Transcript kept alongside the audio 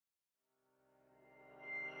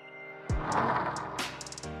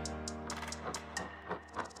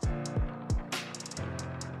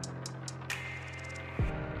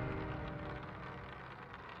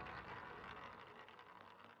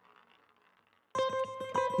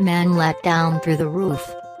Man let down through the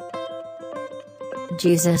roof.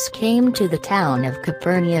 Jesus came to the town of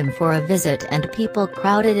Capernaum for a visit, and people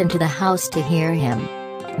crowded into the house to hear him.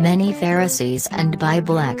 Many Pharisees and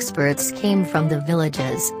Bible experts came from the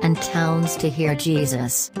villages and towns to hear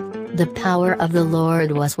Jesus. The power of the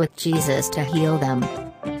Lord was with Jesus to heal them.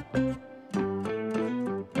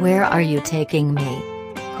 "Where are you taking me?"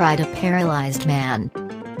 cried a paralyzed man.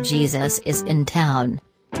 "Jesus is in town,"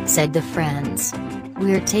 said the friends.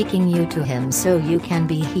 "We're taking you to him so you can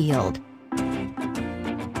be healed."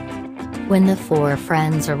 When the four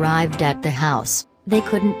friends arrived at the house, they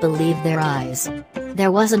couldn't believe their eyes.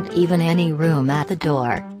 There wasn't even any room at the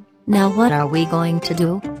door. "Now what are we going to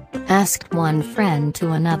do?" asked one friend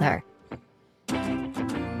to another.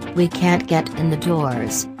 "We can't get in the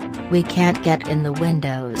doors. We can't get in the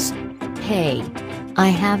windows." "Hey, I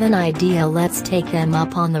have an idea, let's take him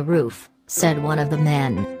up on the roof," said one of the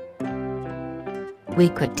men. "We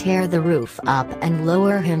could tear the roof up and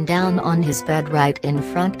lower him down on his bed right in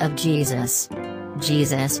front of Jesus.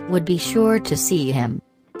 Jesus would be sure to see him.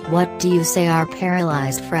 What do you say, our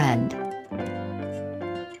paralyzed friend?"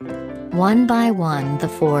 One by one the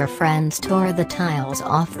four friends tore the tiles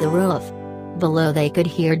off the roof. Below they could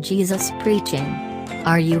hear Jesus preaching.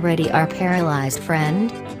 "Are you ready, our paralyzed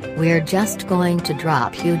friend? We're just going to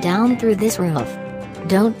drop you down through this roof.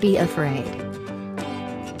 Don't be afraid."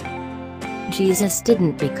 Jesus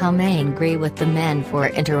didn't become angry with the men for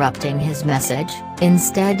interrupting his message,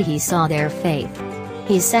 instead he saw their faith.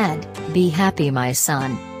 He said, "Be happy, my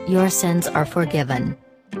son, your sins are forgiven."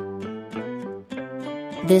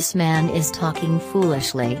 "This man is talking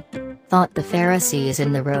foolishly," thought the Pharisees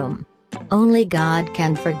in the room. "Only God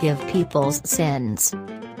can forgive people's sins.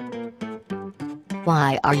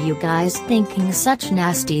 Why are you guys thinking such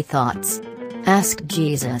nasty thoughts?" asked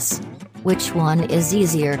Jesus. "Which one is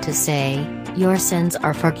easier to say, 'Your sins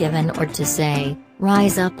are forgiven,' or to say,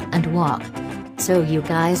 'Rise up and walk'? So you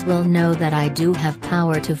guys will know that I do have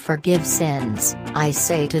power to forgive sins. I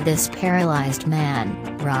say to this paralyzed man,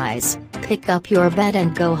 'Rise, pick up your bed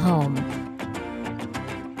and go home.'"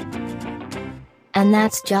 And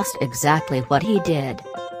that's just exactly what he did.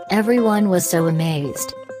 Everyone was so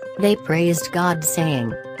amazed. They praised God,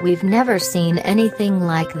 saying, "We've never seen anything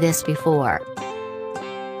like this before."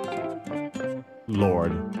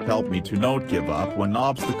 Lord, help me to not give up when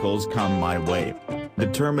obstacles come my way.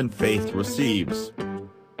 Determined faith receives